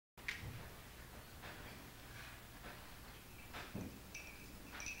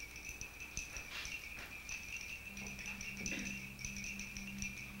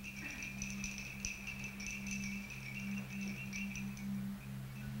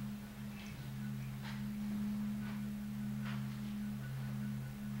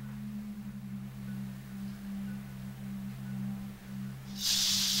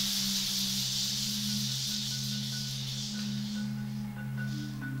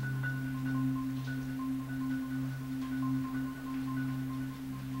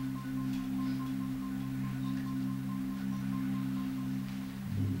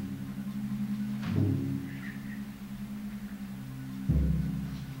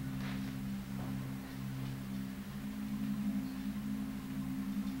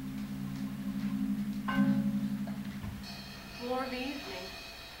warm evening.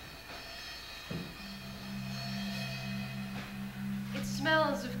 It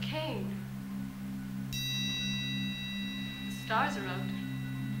smells of cane. The stars are out.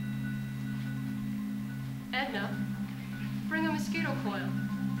 Edna, bring a mosquito coil.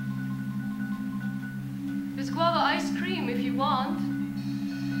 There's guava ice cream if you want.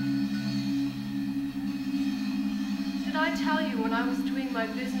 Did I tell you when I was doing my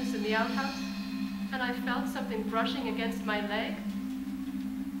business in the outhouse and I felt something brushing against my leg?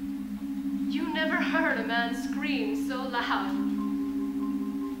 You never heard a man scream so loud.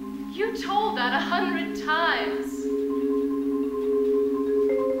 You told that 100 times.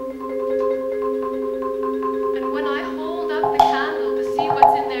 And when I hold up the candle to see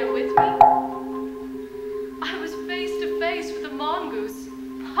what's in there with me, I was face to face with a mongoose.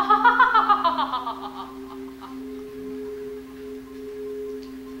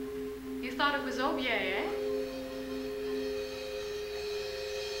 You thought it was Obie, eh?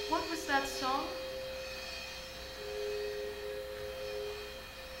 What was that song?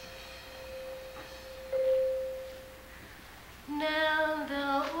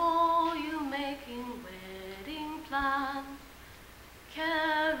 Nelda, oh, you making wedding plans,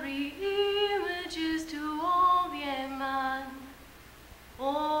 carry images to all the man.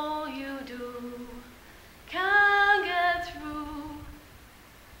 All you do can't get through.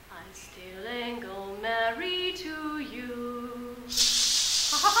 I still ain't gonna marry to you.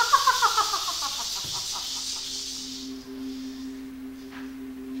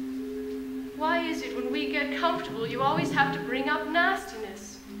 Why is it when we get comfortable, you always have to bring up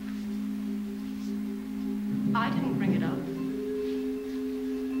nastiness? I didn't bring it up.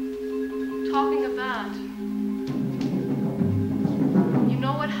 Talking of that, you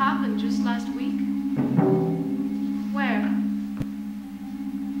know what happened just last week? Where?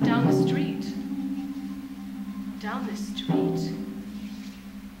 Down the street. Down the street.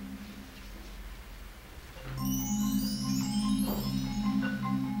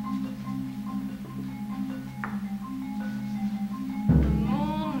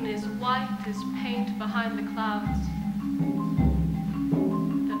 White as paint behind the clouds.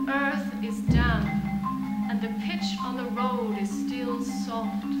 The earth is damp, and the pitch on the road is still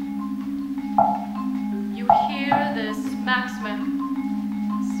soft. You hear the smack-smack,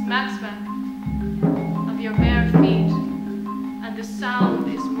 smack-smack of your bare feet, and the sound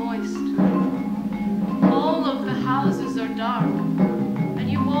is moist. All of the houses are dark, and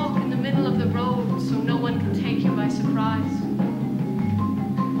you walk in the middle of the road so no one can take you by surprise.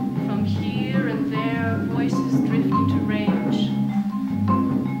 Here and there, voices drift into range.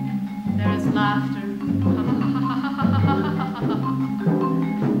 There is laughter.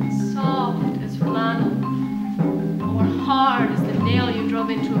 Soft as flannel, or hard as the nail you drove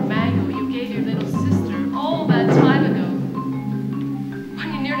into a mango you gave your little sister all that time ago,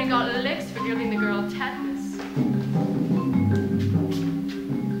 when you nearly got licks for giving the girl tetanus.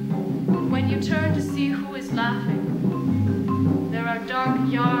 When you turn to see who is laughing, there are dark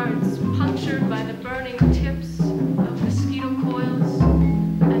yards punctured by the burning tips of mosquito coils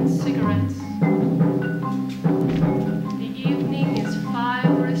and cigarettes. The evening is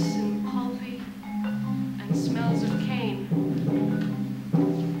fibrous and pulpy and smells of cane.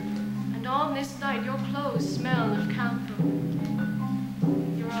 And on this night your clothes smell of camphor.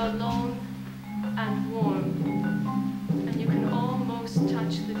 You're alone and warm, and you can almost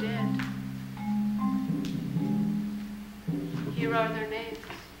touch the dead. Here are their names.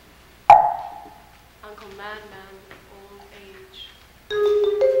 Uncle Madman of old age.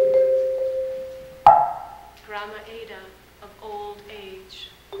 Grandma Ada of old age.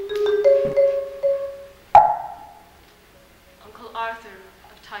 Uncle Arthur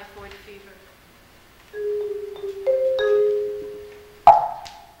of typhoid fever.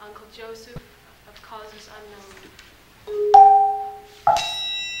 Uncle Joseph of causes unknown.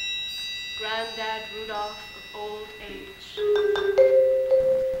 Granddad Rudolph of old age.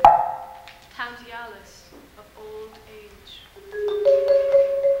 Auntie Alice of old age.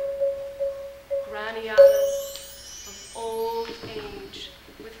 Granny Alice of old age,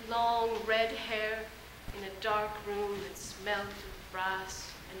 with long red hair in a dark room that smelled of brass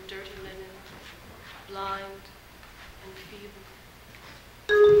and dirty linen, blind and feeble.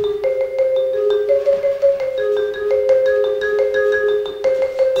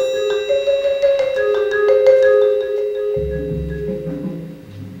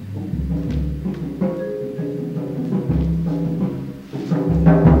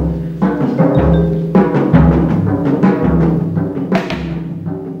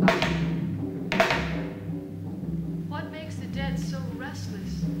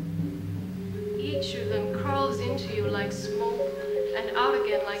 Each of them curls into you like smoke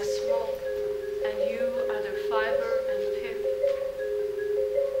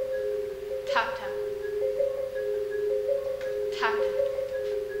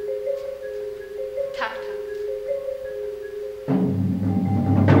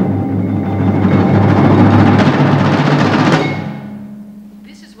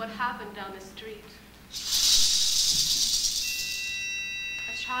happened down the street.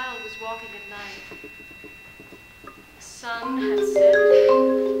 A child was walking at night. The sun had set,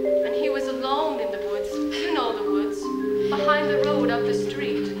 and he was alone in the woods. You know the woods, behind the road up the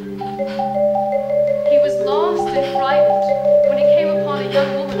street. He was lost and frightened when he came upon a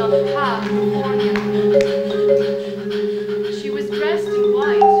young woman on the path.